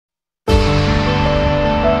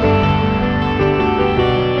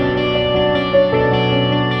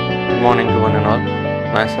morning to one and all.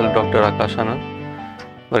 Myself, Dr. Akash Anand,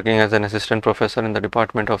 working as an assistant professor in the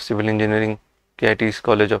Department of Civil Engineering, KIT's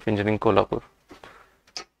College of Engineering, Kolhapur.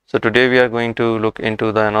 So today we are going to look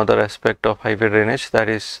into the another aspect of highway drainage, that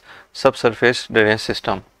is subsurface drainage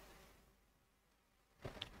system.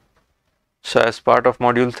 So as part of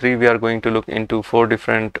module 3, we are going to look into 4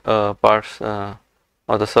 different parts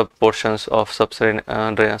or the sub portions of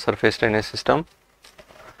surface drainage system.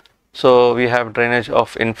 So we have drainage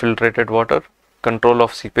of infiltrated water, control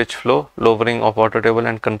of seepage flow, lowering of water table,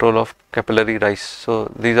 and control of capillary rise. So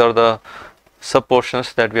these are the sub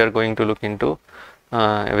portions that we are going to look into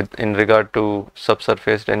in regard to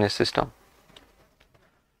subsurface drainage system.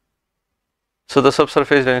 So the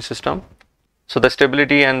subsurface drainage system. So the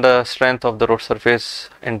stability and the strength of the road surface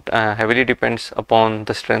heavily depends upon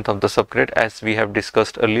the strength of the subgrade, as we have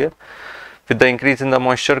discussed earlier. With the increase in the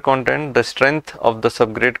moisture content, the strength of the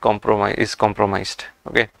subgrade is compromised.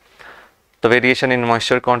 Okay, the variation in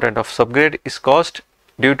moisture content of subgrade is caused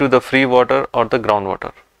due to the free water or the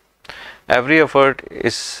groundwater. Every effort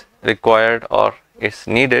is required or is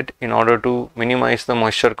needed in order to minimize the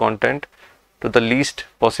moisture content to the least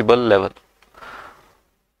possible level.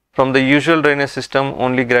 From the usual drainage system,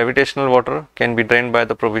 only gravitational water can be drained by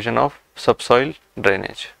the provision of subsoil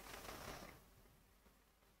drainage.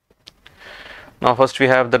 Now first we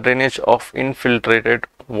have the drainage of infiltrated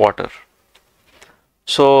water.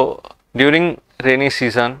 So during rainy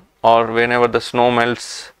season or whenever the snow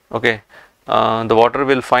melts, okay, the water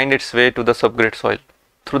will find its way to the subgrade soil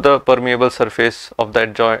through the permeable surface of the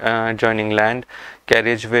adjoining land,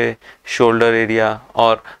 carriageway, shoulder area,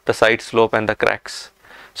 or the side slope and the cracks.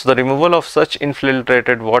 So the removal of such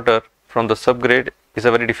infiltrated water from the subgrade is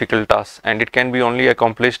a very difficult task, and it can be only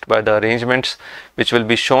accomplished by the arrangements which will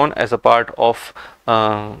be shown as a part of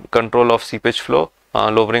control of seepage flow,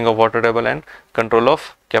 lowering of water table, and control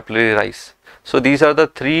of capillary rise. So these are the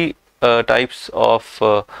three types of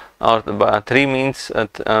these are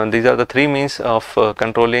the three means of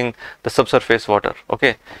controlling the subsurface water.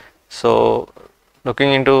 Okay, so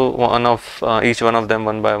looking into each one of them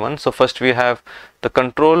one by one. So first we have the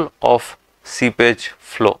control of seepage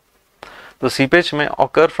flow. The seepage may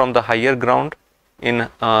occur from the higher ground in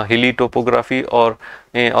hilly topography, or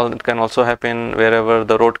it can also happen wherever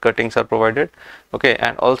the road cuttings are provided. Okay,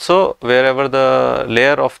 and also wherever the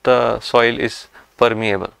layer of the soil is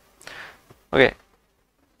permeable. Okay,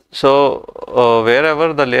 so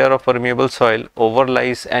wherever the layer of permeable soil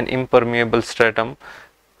overlies an impermeable stratum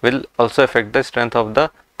will also affect the strength of the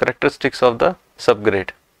characteristics of the subgrade.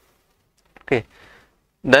 Okay,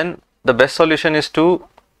 then the best solution is to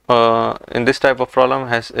in this type of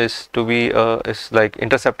problem is like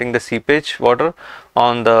intercepting the seepage water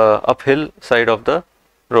on the uphill side of the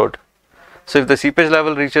road. So if the seepage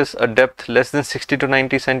level reaches a depth less than 60 to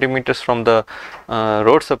 90 centimeters from the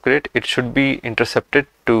road subgrade, it should be intercepted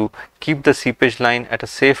to keep the seepage line at a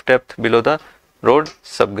safe depth below the road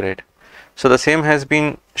subgrade. So the same has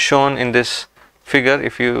been shown in this figure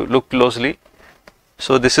if you look closely.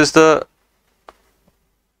 So this is the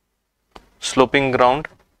sloping ground.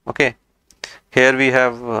 Okay, here we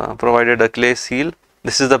have provided a clay seal.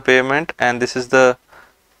 This is the pavement, and this is the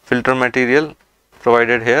filter material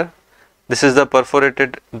provided here. This is the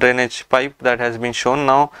perforated drainage pipe that has been shown.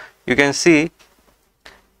 Now you can see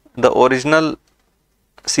the original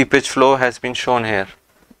seepage flow has been shown here.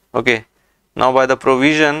 Okay, now by the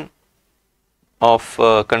provision of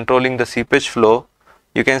controlling the seepage flow,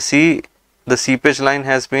 you can see the seepage line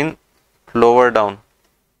has been lower down.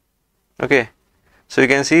 Okay, so you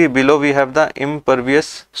can see below we have the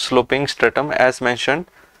impervious sloping stratum as mentioned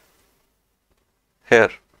here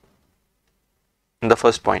in the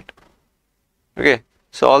first point. Okay,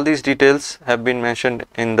 so all these details have been mentioned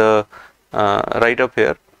in the write up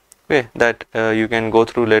here, okay, that you can go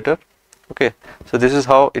through later. Okay, so this is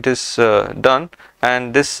how it is done,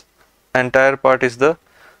 and this entire part is the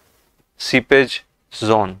seepage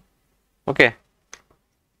zone. Okay,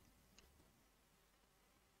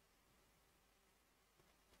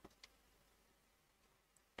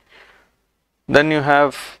 then you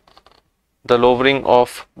have the lowering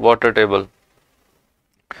of water table.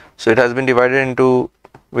 So it has been divided into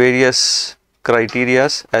various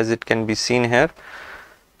criterias as it can be seen here.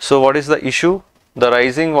 So what is the issue? The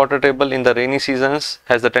rising water table in the rainy seasons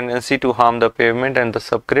has the tendency to harm the pavement and the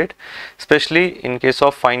subgrade, especially in case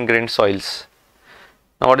of fine grained soils.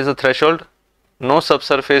 Now what is the threshold? No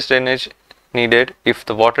subsurface drainage needed if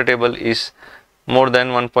the water table is more than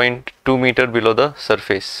 1.2 meter below the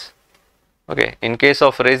surface. Okay, in case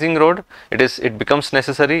of raising road, it becomes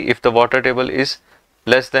necessary if the water table is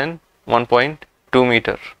less than 1.2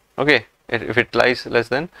 meter. Okay, if it lies less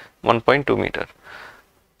than 1.2 meter.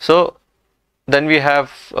 So then we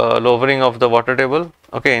have lowering of the water table.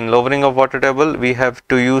 Okay, in lowering of water table we have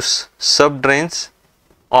to use sub drains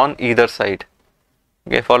on either side.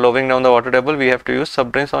 Okay, for lowering down the water table we have to use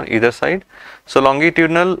sub drains on either side. So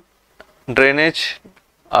longitudinal drainage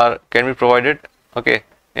can be provided, okay,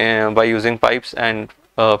 by using pipes and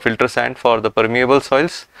filter sand for the permeable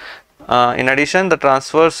soils. In addition, the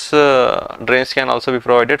transverse drains can also be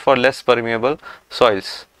provided for less permeable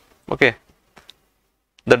soils. Okay.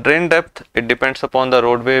 The drain depth, it depends upon the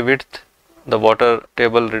roadway width, the water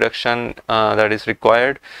table reduction that is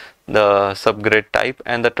required, the subgrade type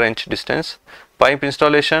and the trench distance. Pipe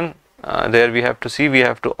installation, there we have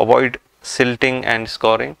to avoid silting and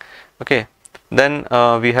scoring. Okay. Then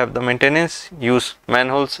we have the maintenance, use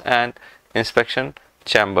manholes and inspection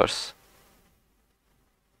chambers.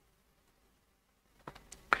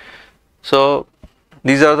 So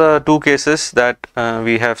these are the two cases that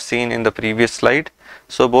we have seen in the previous slide.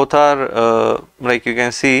 So both are like you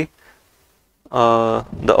can see,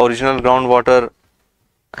 the original groundwater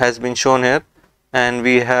has been shown here, and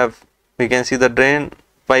we can see the drain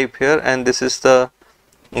pipe here, and this is the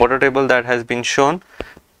water table that has been shown.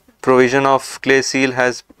 Provision of clay seal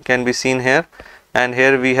can be seen here, and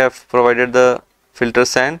here we have provided the filter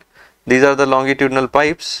sand. These are the longitudinal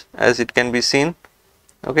pipes as it can be seen.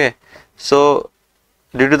 Okay, so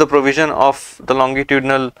due to the provision of the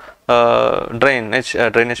longitudinal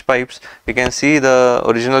drainage pipes, we can see the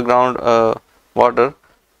original ground water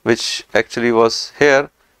which actually was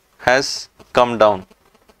here has come down.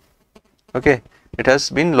 Okay, it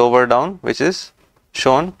has been lowered down, which is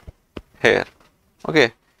shown here.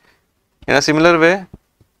 Okay, in a similar way,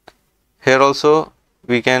 here also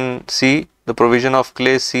we can see the provision of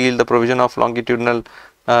clay seal, the provision of longitudinal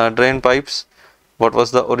drain pipes. What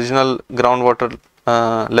was the original groundwater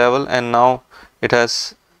level, and now it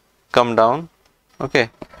has come down.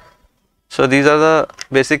 Okay, so these are the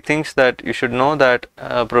basic things that you should know, that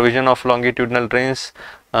provision of longitudinal drains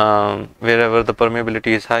wherever the permeability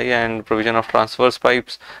is high, and provision of transverse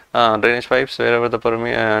pipes, drainage pipes wherever the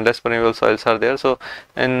less permeable soils are there. So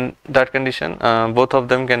in that condition, both of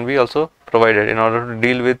them can be also provided in order to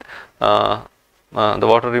deal with the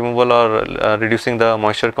water removal or reducing the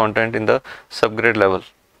moisture content in the subgrade level.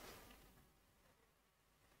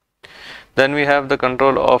 Then we have the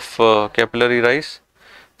control of capillary rise.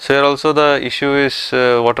 So here also the issue is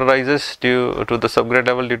water rises due to the subgrade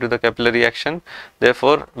level due to the capillary action,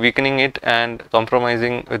 therefore weakening it and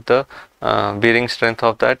compromising with the bearing strength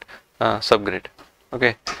of that subgrade.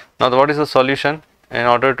 Okay, now what is the solution? In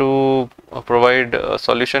order to provide a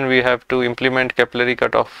solution, we have to implement capillary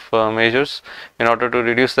cutoff measures in order to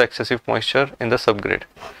reduce the excessive moisture in the subgrade.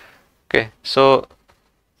 Okay, so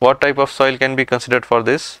what type of soil can be considered for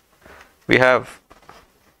this? We have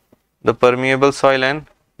the permeable soil and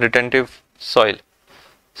retentive soil.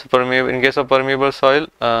 So in case of permeable soil,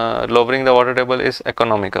 lowering the water table is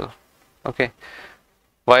economical. Okay,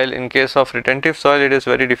 while in case of retentive soil, it is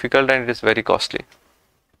very difficult and it is very costly.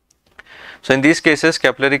 So in these cases,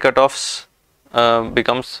 capillary cutoffs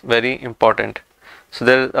becomes very important. So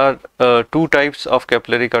there are two types of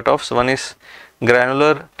capillary cutoffs. One is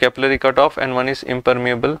granular capillary cutoff and one is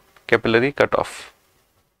impermeable capillary cutoff.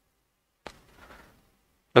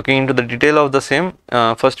 Looking into the detail of the same,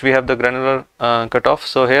 first we have the granular cutoff.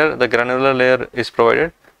 So here the granular layer is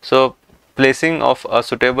provided. So placing of a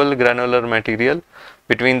suitable granular material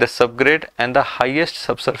between the subgrade and the highest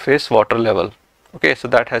subsurface water level. Okay, so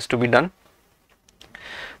that has to be done.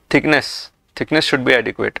 Thickness should be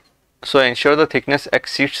adequate. So ensure the thickness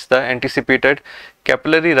exceeds the anticipated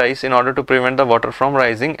capillary rise in order to prevent the water from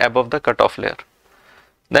rising above the cutoff layer.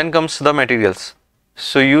 Then comes the materials.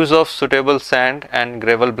 So use of suitable sand and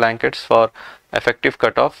gravel blankets for effective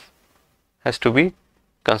cutoff has to be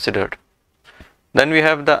considered. Then we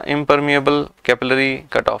have the impermeable capillary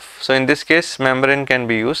cutoff. So in this case, membrane can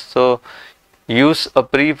be used. So use a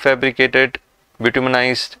prefabricated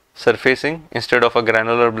bituminized surfacing instead of a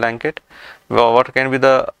granular blanket. What can be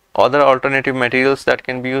the other alternative materials that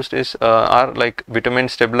can be used are like bitumen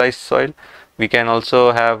stabilized soil. We can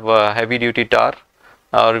also have heavy duty tar,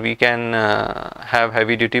 or we can have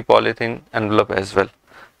heavy duty polythene envelope as well.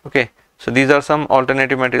 Okay, so these are some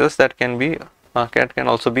alternative materials that can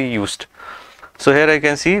also be used. So here I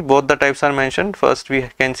can see both the types are mentioned. First we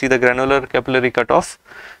can see the granular capillary cutoff.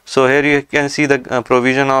 So here you can see the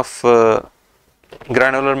provision of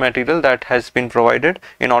granular material that has been provided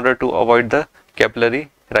in order to avoid the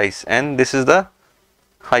capillary rise, and this is the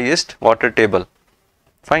highest water table.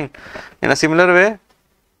 Fine. In a similar way,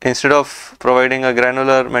 instead of providing a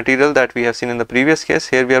granular material that we have seen in the previous case,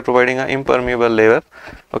 here we are providing an impermeable layer.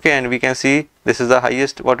 Okay, and we can see this is the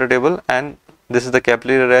highest water table and this is the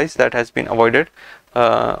capillary rise that has been avoided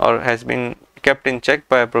or has been kept in check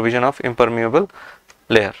by a provision of impermeable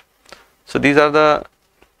layer. So these are the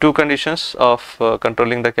two conditions of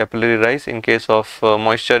controlling the capillary rise in case of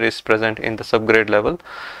moisture is present in the subgrade level.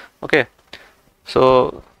 Okay,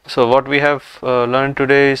 so what we have learned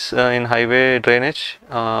today is in highway drainage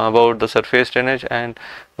about the surface drainage and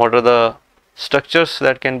what are the structures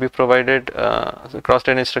that can be provided, the cross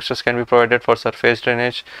drainage structures can be provided for surface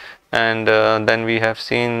drainage, and then we have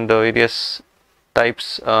seen the various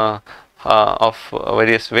types of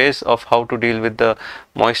various ways of how to deal with the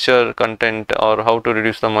moisture content or how to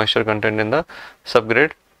reduce the moisture content in the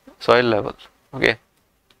subgrade soil level. Okay,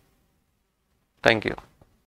 thank you.